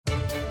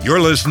You're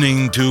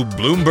listening to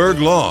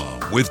Bloomberg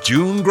Law with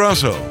June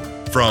Grasso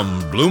from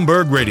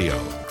Bloomberg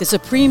Radio. The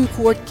Supreme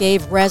Court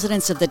gave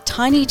residents of the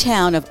tiny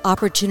town of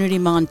Opportunity,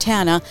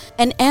 Montana,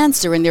 an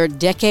answer in their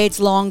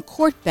decades-long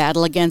court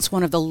battle against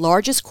one of the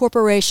largest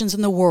corporations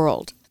in the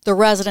world. The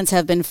residents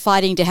have been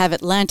fighting to have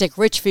Atlantic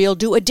Richfield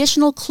do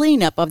additional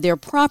cleanup of their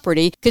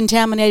property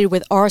contaminated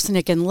with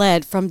arsenic and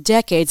lead from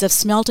decades of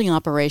smelting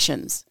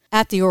operations.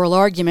 At the oral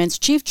arguments,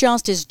 Chief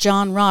Justice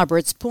John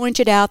Roberts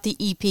pointed out the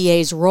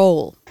EPA's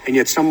role. And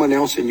yet someone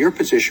else in your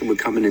position would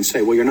come in and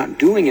say, well, you're not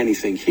doing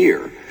anything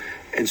here,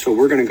 and so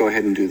we're going to go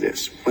ahead and do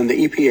this. When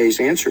the EPA's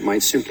answer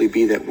might simply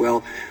be that,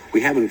 well,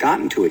 we haven't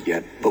gotten to it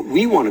yet, but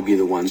we want to be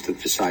the ones that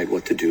decide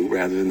what to do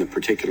rather than the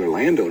particular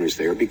landowners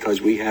there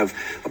because we have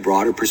a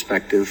broader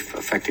perspective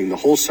affecting the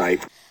whole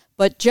site.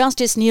 But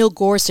Justice Neil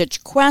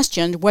Gorsuch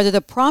questioned whether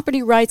the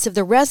property rights of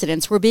the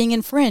residents were being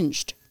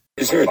infringed.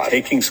 Is there a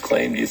takings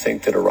claim, do you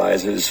think, that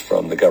arises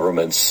from the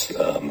government's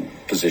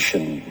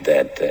position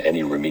that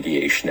any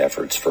remediation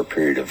efforts for a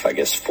period of,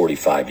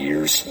 45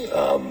 years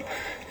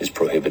is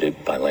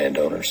prohibited by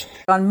landowners?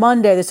 On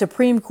Monday, the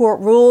Supreme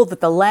Court ruled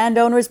that the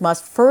landowners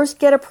must first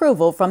get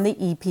approval from the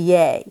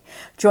EPA.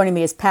 Joining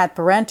me is Pat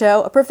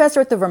Parenteau, a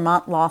professor at the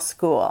Vermont Law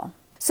School.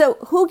 So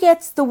who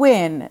gets the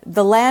win?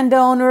 The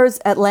landowners,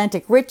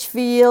 Atlantic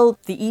Richfield,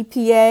 the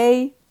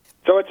EPA?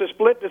 So it's a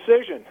split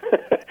decision.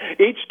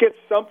 Each gets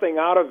something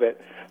out of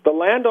it. The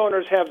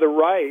landowners have the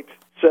right,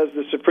 says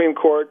the Supreme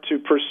Court, to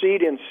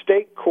proceed in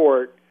state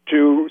court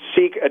to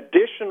seek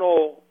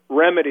additional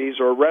remedies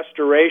or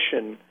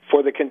restoration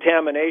for the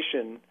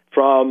contamination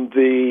from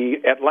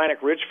the Atlantic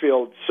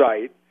Richfield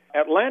site.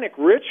 Atlantic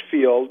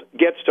Richfield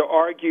gets to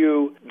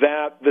argue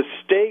that the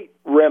state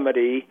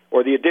remedy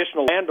or the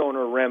additional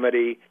landowner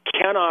remedy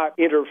cannot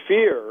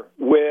interfere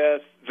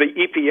with the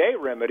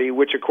EPA remedy,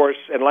 which, of course,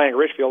 Atlantic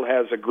Richfield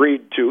has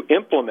agreed to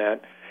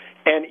implement.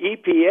 And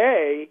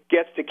EPA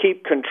gets to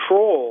keep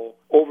control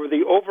over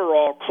the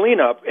overall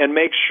cleanup and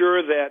make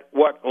sure that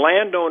what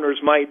landowners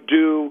might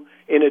do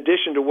in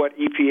addition to what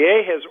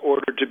EPA has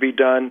ordered to be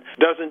done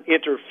doesn't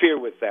interfere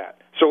with that.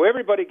 So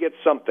everybody gets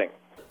something.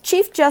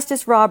 Chief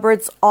Justice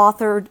Roberts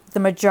authored the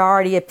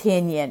majority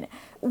opinion.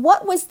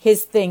 What was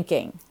his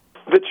thinking?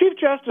 The Chief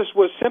Justice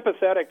was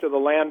sympathetic to the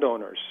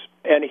landowners,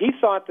 and he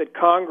thought that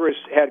Congress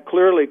had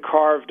clearly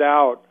carved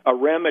out a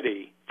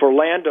remedy for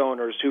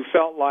landowners who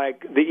felt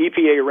like the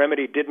EPA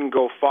remedy didn't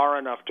go far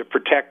enough to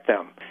protect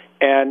them.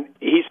 And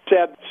he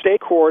said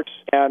state courts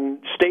and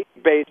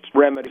state-based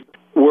remedies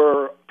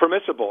were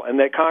permissible and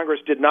that Congress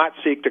did not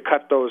seek to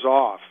cut those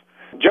off.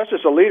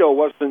 Justice Alito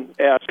wasn't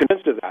as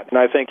convinced of that, and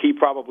I think he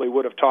probably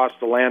would have tossed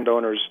the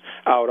landowners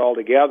out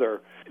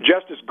altogether.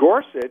 Justice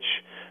Gorsuch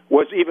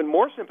was even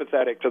more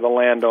sympathetic to the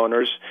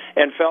landowners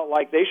and felt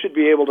like they should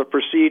be able to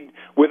proceed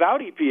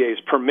without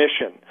EPA's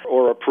permission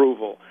or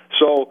approval.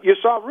 So you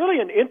saw really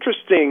an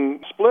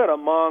interesting split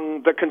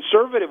among the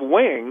conservative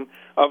wing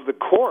of the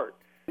court.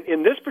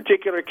 In this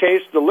particular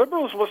case, the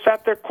liberals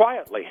sat there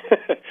quietly.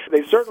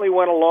 They certainly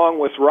went along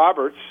with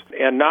Roberts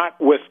and not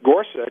with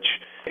Gorsuch.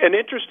 An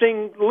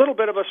interesting little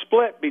bit of a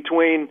split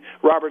between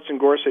Roberts and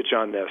Gorsuch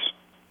on this.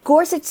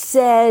 Gorsuch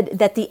said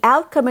that the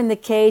outcome in the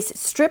case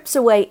strips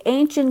away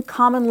ancient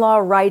common law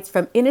rights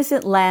from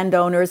innocent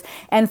landowners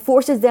and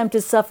forces them to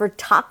suffer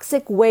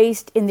toxic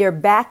waste in their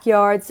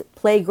backyards,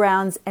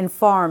 playgrounds, and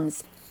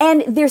farms.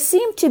 And there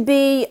seemed to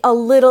be a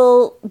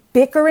little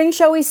bickering,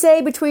 shall we say,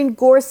 between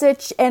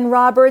Gorsuch and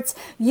Roberts,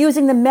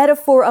 using the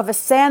metaphor of a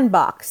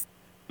sandbox.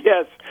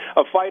 Yes,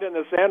 a fight in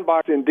the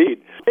sandbox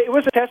indeed. It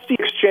was a testy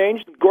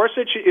exchange.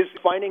 Gorsuch is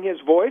finding his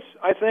voice,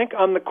 I think,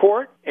 on the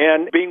court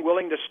and being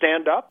willing to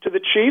stand up to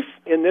the chief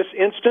in this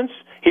instance.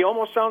 He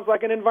almost sounds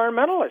like an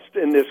environmentalist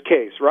in this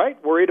case,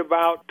 right? Worried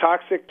about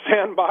toxic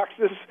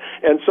sandboxes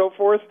and so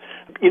forth.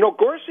 You know,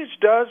 Gorsuch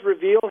does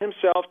reveal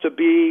himself to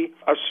be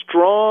a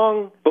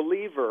strong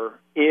believer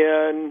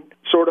in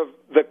sort of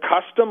the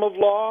custom of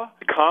law,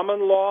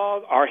 common law,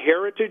 our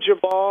heritage of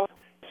law.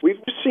 We've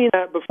seen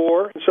that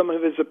before in some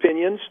of his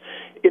opinions,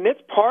 and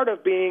it's part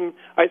of being,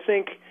 I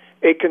think,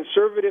 a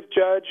conservative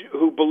judge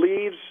who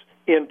believes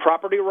in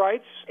property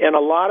rights, and a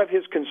lot of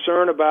his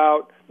concern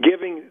about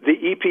giving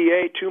the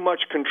EPA too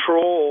much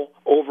control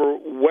over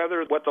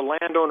whether what the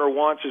landowner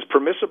wants is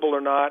permissible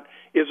or not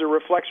is a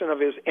reflection of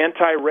his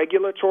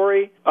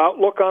anti-regulatory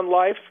outlook on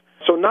life.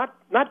 So not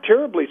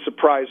terribly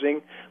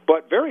surprising,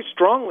 but very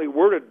strongly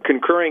worded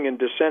concurring and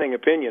dissenting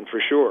opinion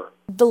for sure.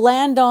 The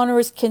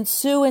landowners can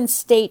sue in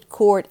state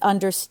court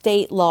under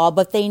state law,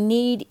 but they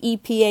need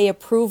EPA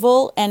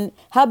approval. And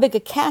how big a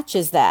catch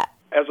is that?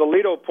 As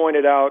Alito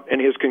pointed out in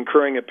his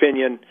concurring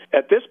opinion,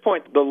 at this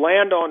point, the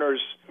landowners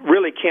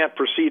really can't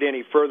proceed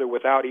any further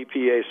without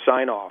EPA's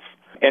sign-off.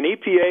 And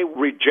EPA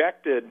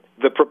rejected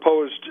the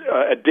proposed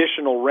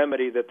additional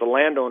remedy that the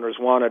landowners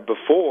wanted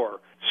before.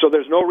 So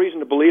there's no reason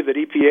to believe that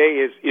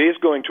EPA is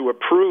going to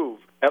approve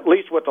at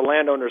least what the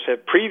landowners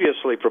had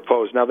previously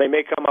proposed. Now, they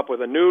may come up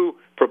with a new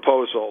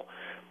proposal,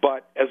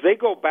 but as they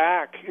go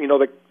back, you know,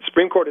 the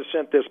Supreme Court has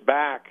sent this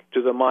back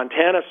to the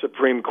Montana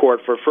Supreme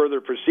Court for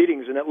further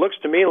proceedings, and it looks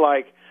to me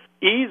like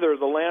either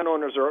the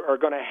landowners are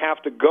going to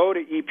have to go to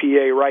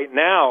EPA right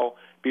now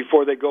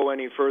before they go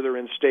any further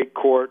in state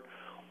court,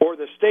 or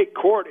the state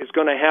court is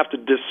going to have to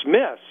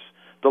dismiss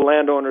the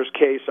landowner's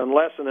case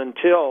unless and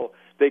until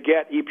they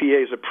get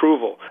EPA's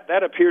approval.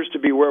 That appears to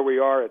be where we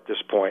are at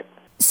this point.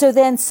 So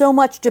then so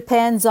much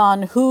depends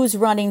on who's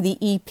running the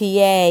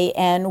EPA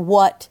and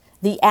what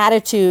the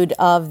attitude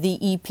of the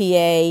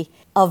EPA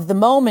of the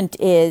moment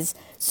is.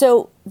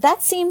 So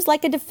that seems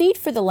like a defeat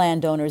for the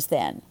landowners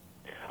then.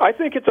 I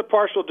think it's a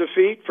partial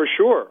defeat for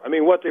sure. I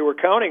mean, what they were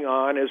counting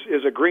on is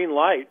a green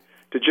light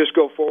to just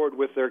go forward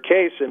with their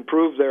case and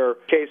prove their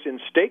case in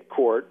state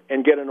court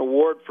and get an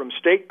award from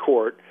state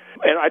court.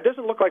 And it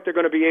doesn't look like they're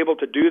going to be able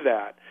to do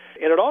that.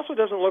 And it also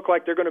doesn't look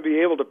like they're going to be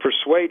able to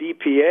persuade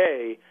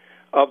EPA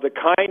of the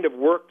kind of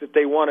work that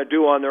they want to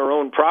do on their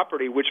own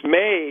property, which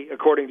may,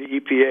 according to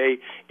EPA,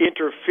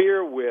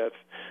 interfere with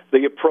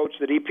the approach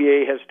that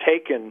EPA has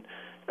taken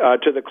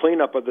to the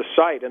cleanup of the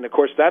site. And, of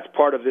course, that's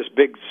part of this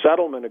big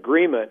settlement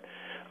agreement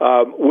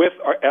with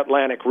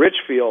Atlantic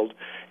Richfield.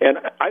 And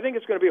I think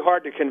it's going to be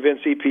hard to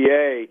convince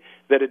EPA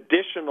that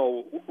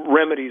additional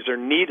remedies are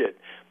needed.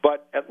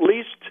 But at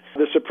least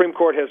the Supreme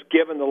Court has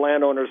given the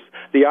landowners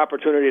the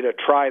opportunity to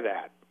try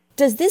that.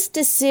 Does this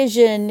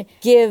decision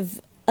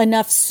give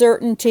enough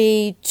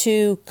certainty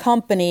to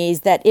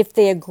companies that if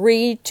they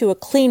agree to a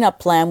cleanup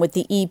plan with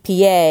the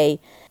EPA,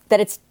 that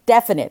it's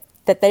definite,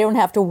 that they don't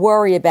have to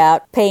worry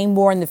about paying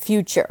more in the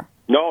future?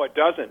 No, it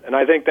doesn't. And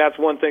I think that's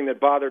one thing that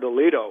bothered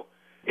Alito.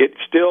 It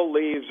still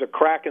leaves a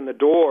crack in the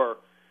door,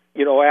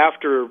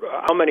 after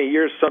how many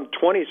years, some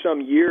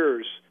 20-some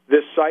years,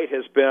 this site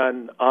has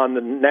been on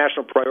the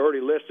national priority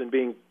list and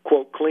being,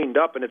 quote, cleaned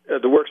up, and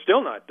the work's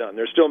still not done.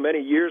 There's still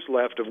many years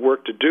left of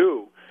work to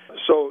do.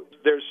 So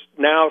there's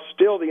now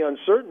still the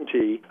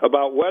uncertainty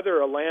about whether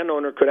a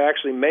landowner could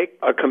actually make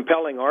a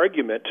compelling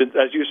argument, to,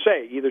 as you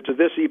say, either to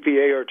this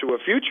EPA or to a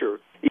future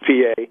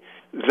EPA,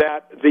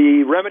 that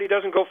the remedy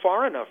doesn't go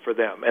far enough for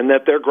them and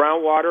that their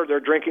groundwater, their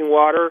drinking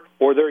water,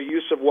 or their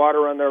use of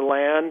water on their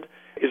land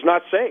is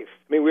not safe.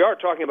 I mean, we are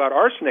talking about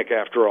arsenic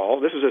after all.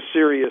 This is a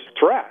serious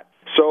threat.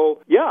 So,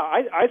 yeah,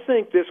 I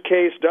think this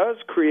case does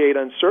create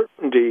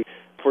uncertainty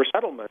for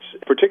settlements,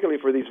 particularly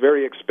for these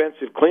very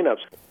expensive cleanups.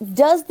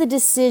 Does the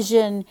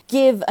decision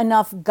give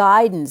enough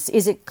guidance?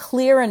 Is it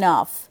clear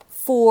enough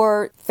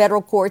for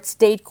federal courts,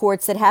 state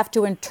courts that have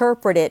to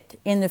interpret it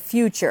in the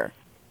future?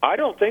 I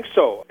don't think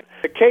so.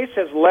 The case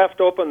has left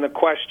open the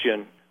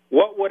question,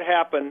 what would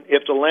happen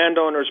if the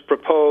landowners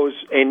propose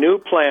a new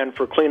plan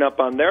for cleanup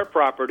on their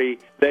property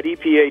that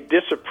EPA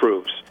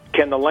disapproves?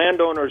 Can the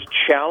landowners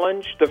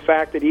challenge the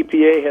fact that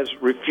EPA has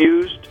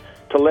refused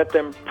to let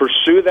them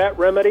pursue that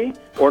remedy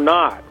or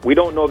not? We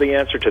don't know the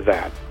answer to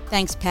that.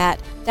 Thanks,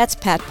 Pat. That's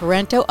Pat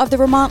Parenteau of the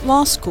Vermont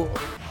Law School.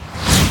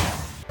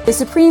 The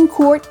Supreme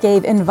Court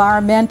gave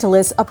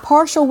environmentalists a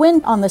partial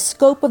win on the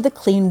scope of the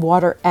Clean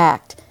Water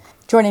Act.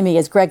 Joining me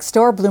is Greg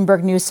Stohr,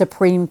 Bloomberg News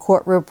Supreme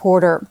Court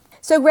reporter.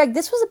 So, Greg,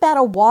 this was about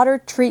a water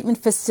treatment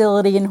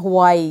facility in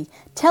Hawaii.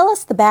 Tell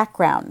us the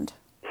background.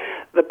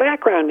 The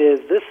background is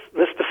this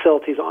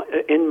facility is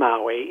in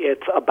Maui.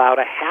 It's about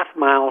a half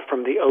mile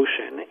from the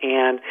ocean,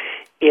 and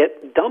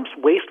it dumps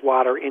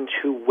wastewater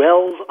into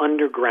wells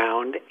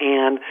underground,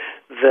 and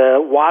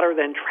the water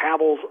then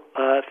travels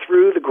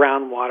through the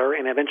groundwater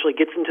and eventually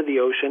gets into the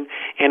ocean.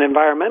 And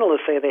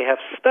environmentalists say they have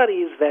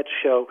studies that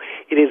show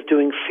it is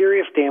doing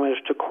serious damage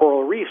to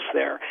coral reefs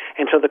there.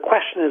 And so the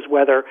question is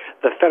whether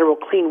the Federal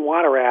Clean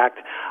Water Act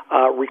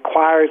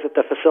requires that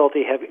the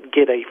facility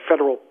get a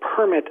federal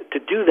permit to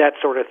do that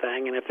sort of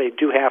thing, and if they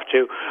do have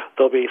to,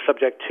 they'll be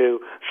subject to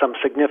some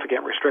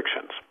significant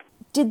restrictions.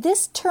 Did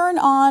this turn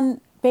on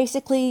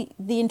basically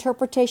the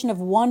interpretation of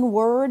one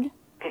word?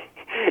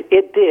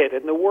 It did,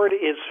 and the word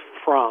is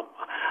from.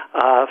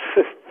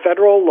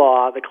 Federal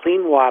law, the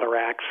Clean Water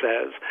Act,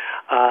 says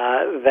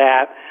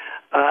that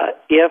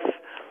if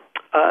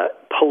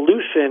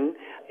pollution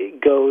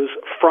goes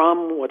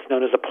from what's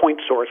known as a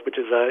point source, which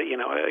is a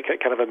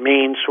kind of a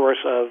main source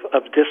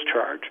of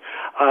discharge,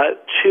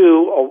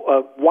 to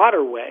a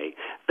waterway,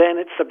 then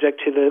it's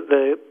subject to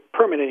the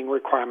permitting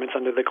requirements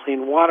under the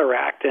Clean Water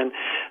Act. And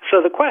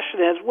so the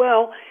question is,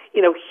 well,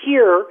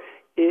 here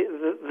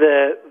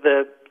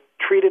the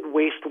treated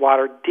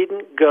wastewater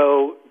didn't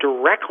go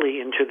directly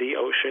into the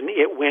ocean.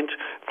 It went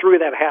through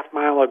that half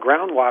mile of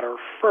groundwater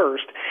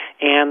first,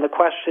 and the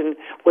question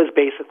was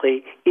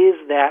basically, is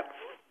that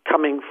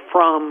coming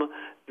from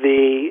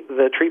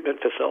the treatment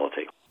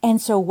facility? And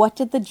so what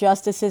did the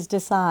justices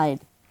decide?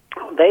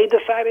 They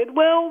decided,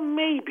 well,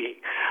 maybe.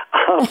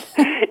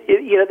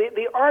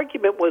 The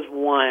argument was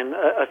one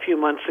a few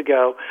months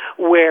ago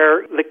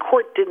where the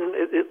court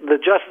the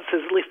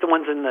justices, at least the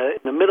ones in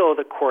the middle of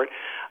the court,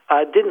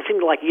 didn't seem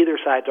to like either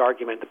side's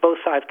argument. Both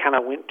sides kind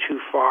of went too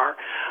far.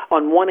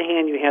 On one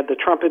hand, you had the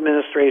Trump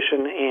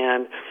administration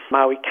and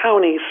Maui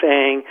County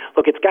saying,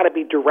 look, it's got to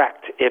be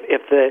direct.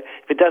 If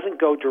it doesn't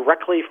go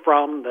directly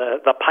from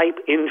the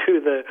pipe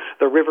into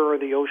the river or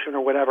the ocean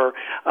or whatever,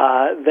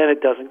 then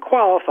it doesn't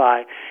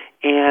qualify.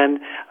 And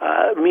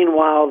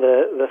meanwhile,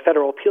 the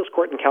Federal Appeals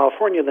Court in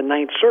California, the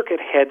Ninth Circuit,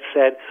 had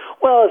said,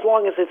 well, as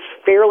long as it's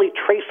fairly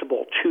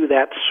traceable to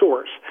that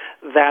source,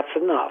 that's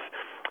enough.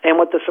 And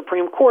what the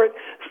Supreme Court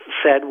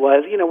said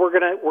was, we're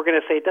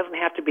gonna say it doesn't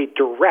have to be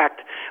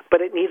direct,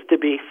 but it needs to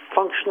be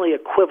functionally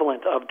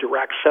equivalent of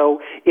direct. So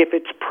if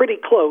it's pretty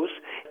close,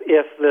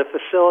 if the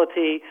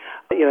facility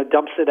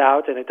dumps it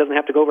out and it doesn't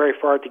have to go very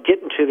far to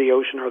get into the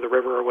ocean or the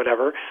river or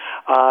whatever,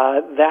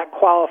 that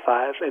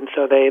qualifies. And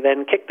so they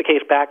then kicked the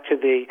case back to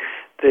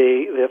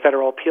the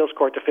Federal Appeals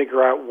Court to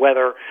figure out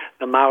whether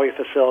the Maui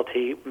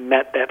facility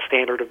met that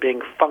standard of being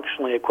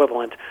functionally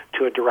equivalent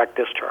to a direct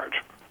discharge.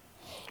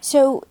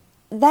 So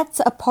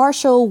that's a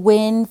partial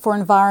win for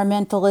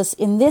environmentalists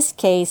in this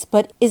case,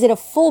 but is it a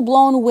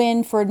full-blown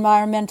win for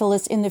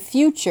environmentalists in the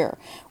future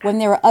when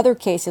there are other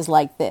cases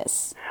like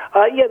this?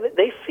 Yeah,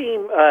 they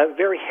seem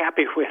very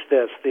happy with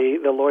this. The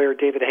lawyer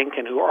David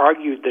Henkin, who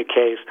argued the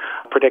case,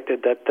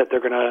 predicted that they're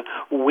going to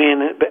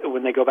win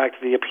when they go back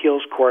to the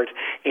appeals court,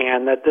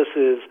 and that this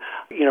is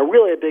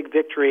really a big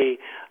victory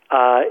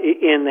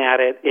in that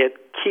it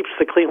keeps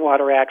the Clean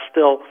Water Act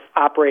still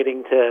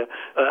operating to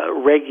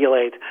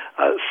regulate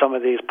some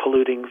of these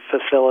polluting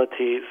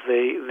facilities.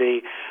 The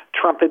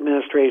Trump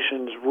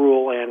administration's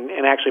rule, and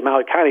actually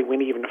Maui County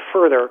went even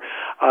further,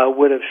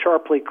 would have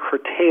sharply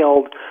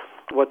curtailed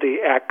what the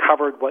Act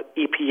covered, what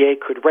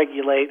EPA could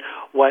regulate,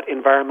 what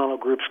environmental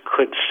groups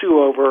could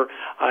sue over,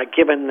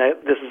 given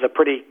that this is a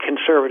pretty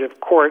conservative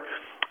court.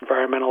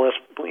 Environmentalists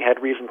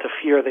had reason to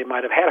fear they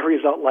might have had a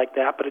result like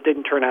that, but it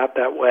didn't turn out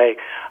that way.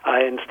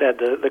 Instead,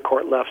 the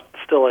court left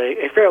still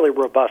a fairly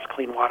robust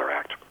Clean Water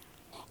Act.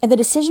 And the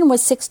decision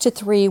was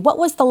 6-3. What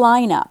was the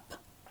lineup?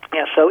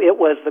 Yeah, so it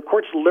was the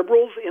court's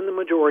liberals in the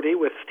majority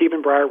with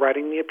Stephen Breyer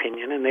writing the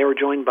opinion, and they were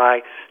joined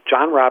by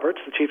John Roberts,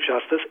 the Chief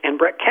Justice, and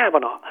Brett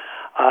Kavanaugh.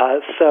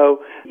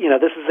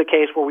 This is a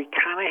case where we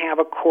kind of have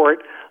a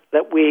court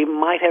that we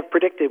might have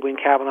predicted when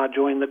Kavanaugh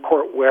joined the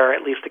court, where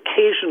at least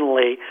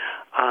occasionally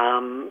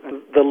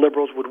the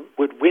liberals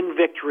would win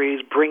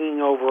victories,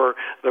 bringing over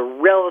the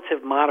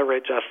relative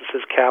moderate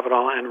justices,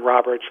 Kavanaugh and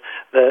Roberts.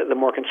 The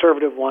more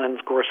conservative ones,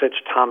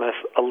 Gorsuch, Thomas,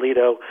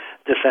 Alito,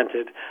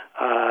 dissented,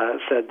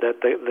 said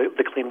that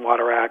the Clean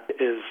Water Act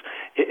is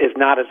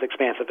not as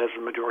expansive as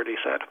the majority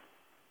said.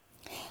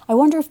 I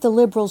wonder if the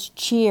liberals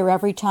cheer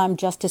every time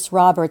Justice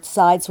Roberts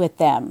sides with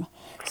them,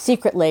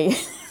 secretly.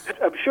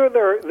 I'm sure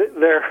they're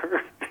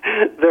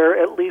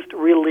at least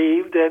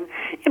relieved, and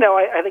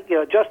I think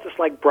justice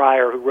like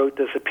Breyer, who wrote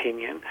this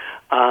opinion,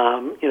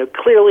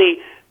 clearly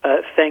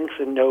thinks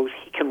and knows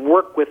he can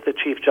work with the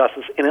Chief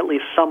Justice in at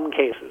least some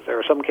cases. There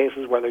are some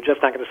cases where they're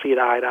just not going to see it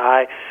eye to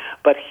eye,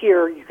 but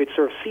here you could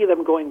sort of see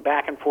them going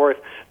back and forth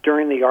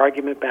during the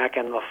argument back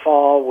in the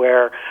fall,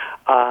 where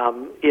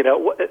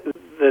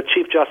the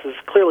Chief Justice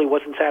clearly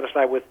wasn't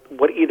satisfied with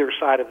what either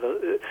side of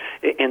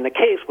in the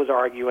case was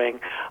arguing,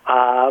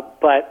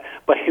 but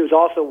he was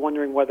also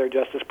wondering whether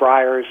Justice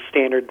Breyer's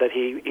standard that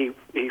he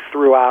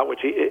threw out,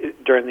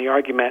 during the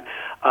argument,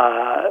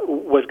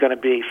 was going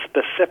to be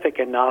specific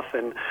enough,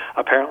 and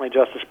apparently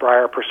Justice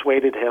Breyer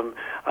persuaded him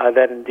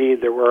that indeed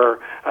there were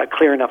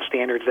clear enough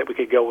standards that we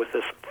could go with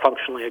this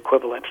functionally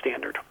equivalent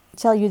standard.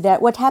 Tell you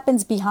that what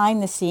happens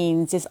behind the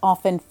scenes is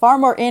often far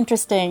more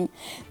interesting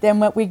than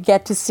what we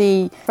get to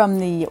see from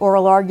the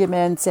oral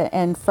arguments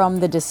and from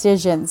the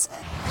decisions.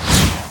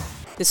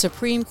 The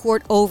Supreme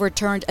Court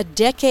overturned a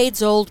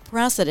decades-old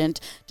precedent,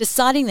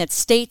 deciding that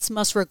states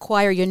must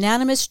require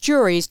unanimous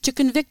juries to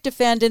convict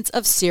defendants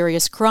of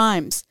serious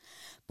crimes.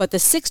 But the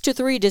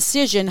 6-3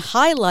 decision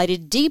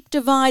highlighted deep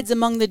divides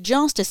among the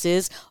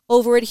justices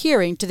over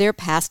adhering to their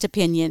past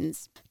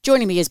opinions.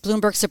 Joining me is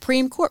Bloomberg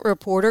Supreme Court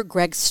Reporter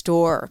Greg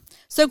Stohr.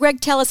 So, Greg,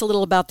 tell us a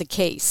little about the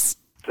case.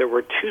 There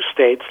were two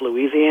states,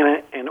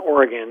 Louisiana and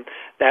Oregon,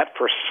 that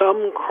for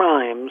some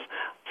crimes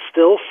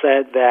still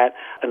said that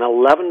an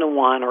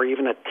 11-1 or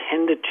even a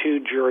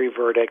 10-2 jury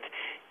verdict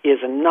is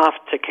enough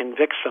to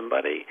convict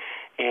somebody.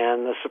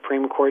 And the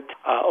Supreme Court,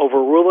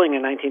 overruling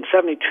a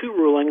 1972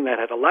 ruling that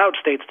had allowed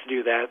states to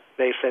do that,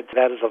 they said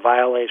that is a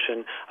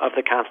violation of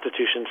the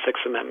Constitution's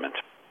Sixth Amendment.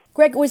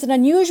 Greg, it was an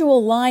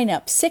unusual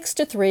lineup,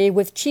 6-3,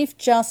 with Chief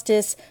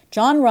Justice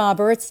John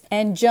Roberts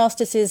and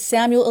Justices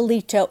Samuel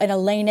Alito and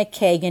Elena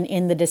Kagan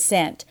in the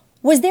dissent.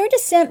 Was their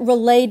dissent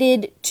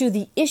related to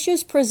the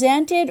issues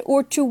presented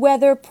or to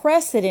whether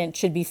precedent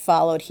should be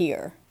followed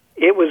here?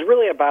 It was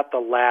really about the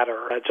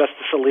latter.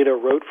 Justice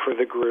Alito wrote for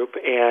the group,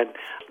 and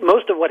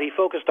most of what he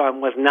focused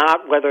on was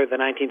not whether the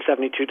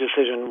 1972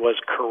 decision was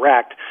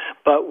correct,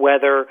 but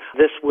whether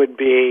this would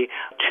be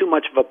too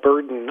much of a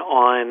burden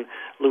on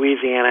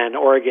Louisiana and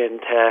Oregon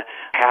to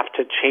have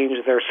to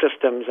change their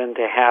systems and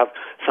to have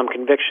some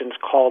convictions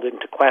called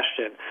into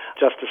question.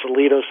 Justice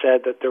Alito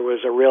said that there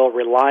was a real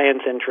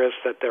reliance interest,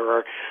 that there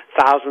are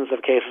thousands of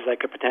cases that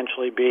could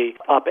potentially be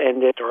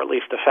upended or at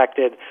least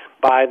affected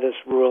by this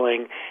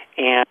ruling,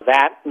 and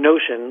that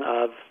notion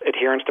of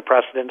adherence to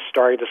precedent,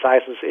 stare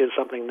decisis, is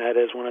something that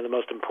is one of the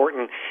most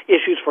important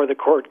issues for the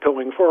court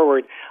going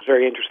forward. It's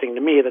very interesting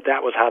to me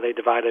that was how they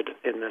divided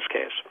in this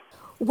case.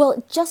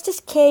 Well,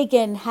 Justice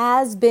Kagan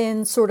has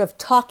been sort of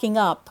talking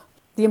up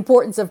the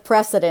importance of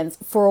precedents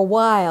for a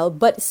while,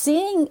 but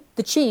seeing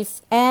the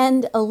Chief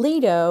and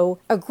Alito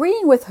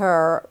agreeing with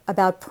her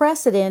about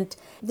precedent,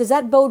 does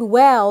that bode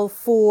well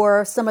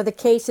for some of the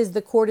cases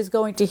the court is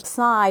going to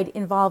decide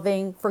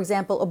involving, for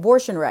example,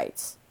 abortion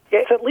rights?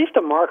 It's at least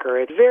a marker.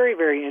 It's very,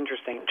 very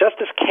interesting.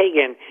 Justice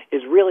Kagan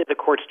is really the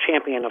court's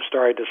champion of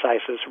stare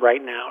decisis right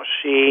now.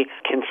 She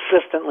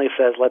consistently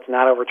says, let's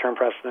not overturn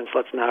precedents,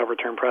 let's not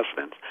overturn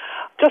precedents.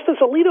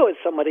 Justice Alito is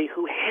somebody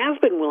who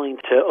has been willing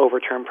to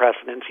overturn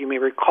precedents. You may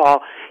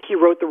recall he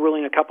wrote the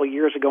ruling a couple of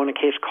years ago in a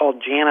case called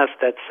Janus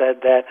that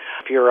said that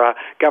if you're a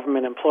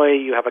government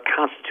employee, you have a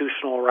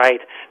constitutional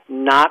right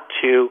not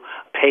to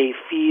pay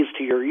fees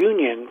to your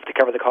union to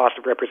cover the cost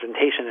of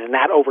representation, and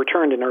that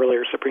overturned an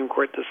earlier Supreme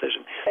Court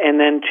decision. And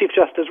then Chief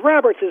Justice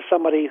Roberts is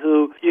somebody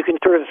who you can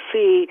sort of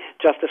see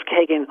Justice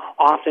Kagan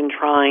often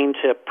trying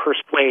to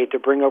persuade, to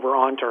bring over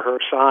onto her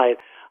side.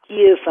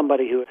 He is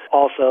somebody who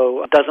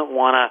also doesn't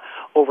want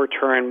to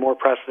overturn more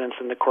precedents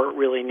than the court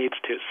really needs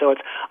to. So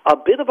it's a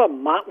bit of a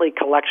motley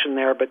collection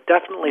there, but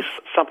definitely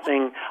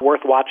something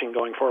worth watching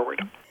going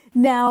forward.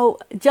 Now,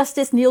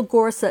 Justice Neil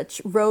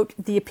Gorsuch wrote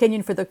the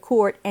opinion for the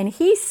court, and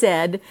he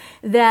said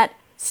that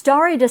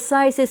stare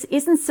decisis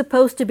isn't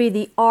supposed to be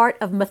the art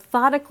of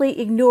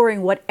methodically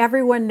ignoring what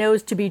everyone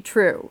knows to be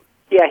true.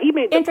 Yeah, he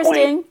made the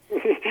Interesting. point.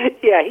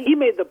 Yeah, he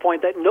made the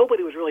point that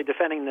nobody was really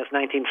defending this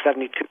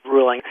 1972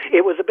 ruling.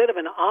 It was a bit of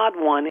an odd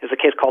one. It was a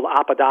case called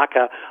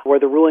Apodaca, where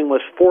the ruling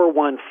was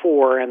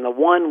 4-1-4, and the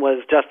one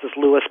was Justice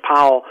Lewis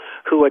Powell,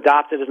 who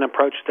adopted an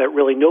approach that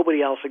really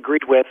nobody else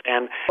agreed with,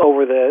 and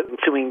over the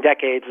ensuing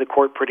decades, the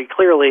court pretty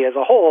clearly, as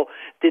a whole,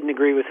 didn't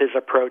agree with his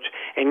approach,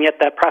 and yet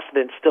that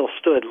precedent still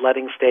stood,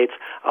 letting states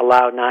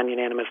allow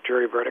non-unanimous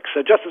jury verdicts.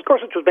 So Justice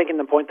Gorsuch was making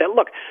the point that,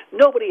 look,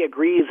 nobody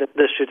agrees that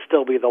this should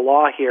still be the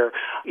law here.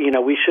 You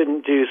know, we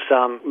shouldn't do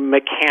some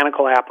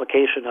mechanical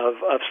application of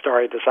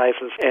stare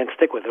decisis and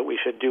stick with it. We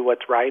should do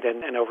what's right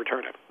and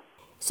overturn it.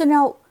 So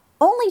now,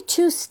 only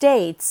 2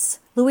 states,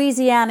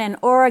 Louisiana and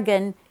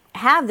Oregon,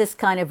 have this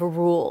kind of a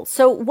rule.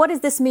 So what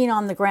does this mean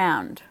on the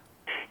ground?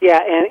 Yeah,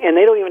 and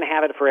they don't even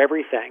have it for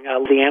everything.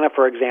 Louisiana,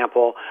 for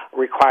example,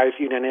 requires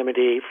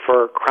unanimity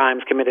for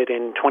crimes committed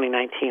in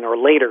 2019 or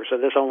later, so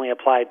this only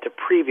applied to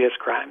previous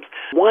crimes.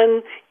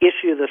 One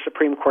issue the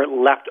Supreme Court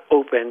left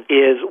open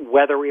is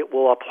whether it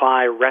will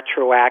apply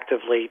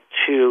retroactively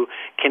to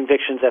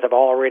convictions that have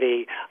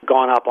already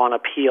gone up on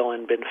appeal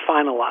and been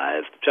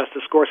finalized.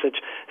 Justice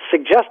Gorsuch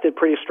suggested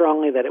pretty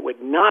strongly that it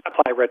would not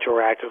apply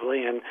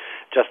retroactively, and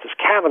Justice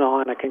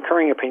Kavanaugh, in a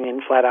concurring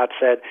opinion, flat out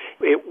said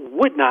it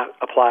would not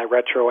apply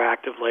retroactively.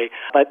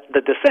 But the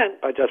dissent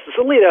by Justice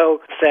Alito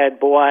said,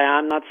 boy,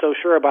 I'm not so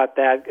sure about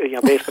that. You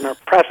know, based on our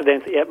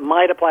precedent, it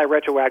might apply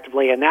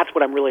retroactively, and that's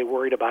what I'm really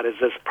worried about, is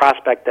this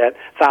prospect that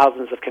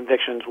thousands of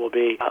convictions will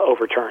be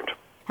overturned.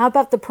 How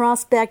about the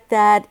prospect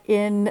that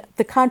in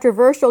the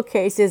controversial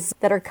cases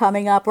that are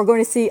coming up, we're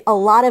going to see a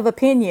lot of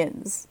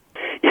opinions?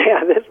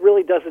 Yeah, this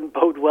really doesn't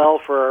bode well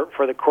for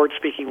the court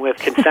speaking with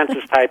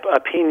consensus-type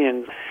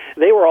opinions.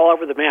 They were all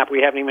over the map.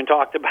 We haven't even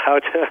talked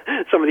about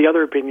some of the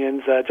other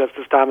opinions.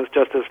 Justice Thomas,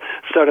 Justice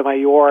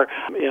Sotomayor,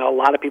 a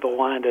lot of people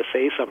wanted to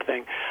say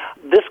something.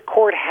 This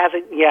court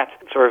hasn't yet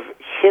sort of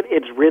hit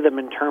its rhythm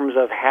in terms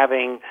of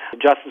having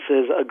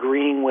justices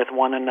agreeing with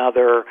one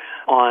another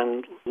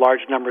on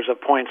large numbers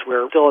of points.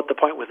 We're still at the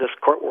point with this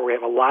court where we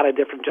have a lot of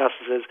different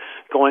justices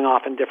going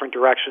off in different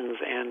directions,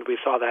 and we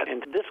saw that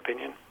in this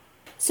opinion.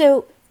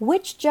 So,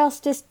 which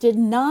justice did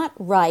not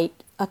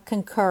write a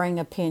concurring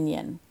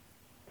opinion?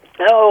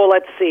 Oh,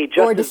 let's see.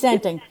 Or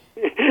dissenting.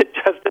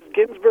 Justice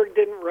Ginsburg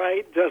didn't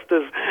write.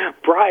 Justice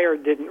Breyer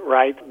didn't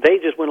write. They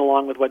just went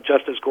along with what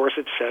Justice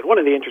Gorsuch said. One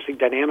of the interesting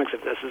dynamics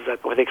of this is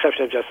that, with the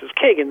exception of Justice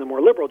Kagan, the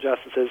more liberal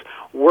justices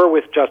were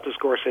with Justice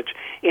Gorsuch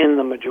in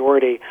the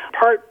majority,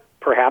 part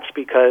perhaps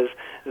because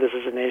this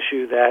is an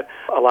issue that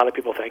a lot of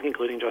people think,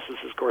 including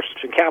Justices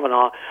Gorsuch and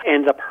Kavanaugh,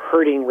 ends up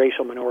hurting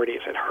racial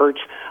minorities. It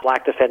hurts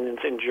black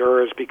defendants and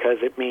jurors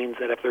because it means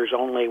that if there's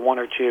only 1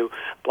 or 2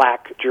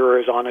 black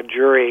jurors on a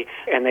jury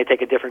and they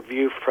take a different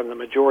view from the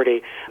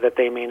majority, that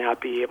they may not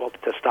be able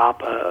to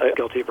stop a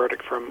guilty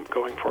verdict from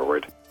going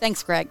forward.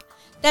 Thanks, Greg.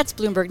 That's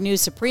Bloomberg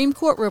News Supreme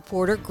Court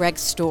reporter Greg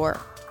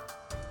Stohr.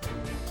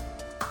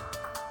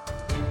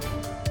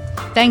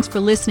 Thanks for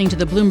listening to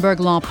the Bloomberg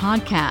Law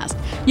Podcast.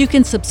 You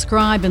can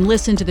subscribe and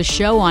listen to the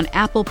show on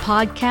Apple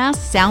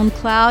Podcasts,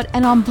 SoundCloud,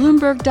 and on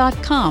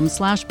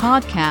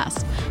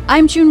Bloomberg.com/podcast.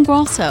 I'm June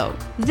Grasso.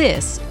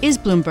 This is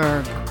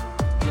Bloomberg.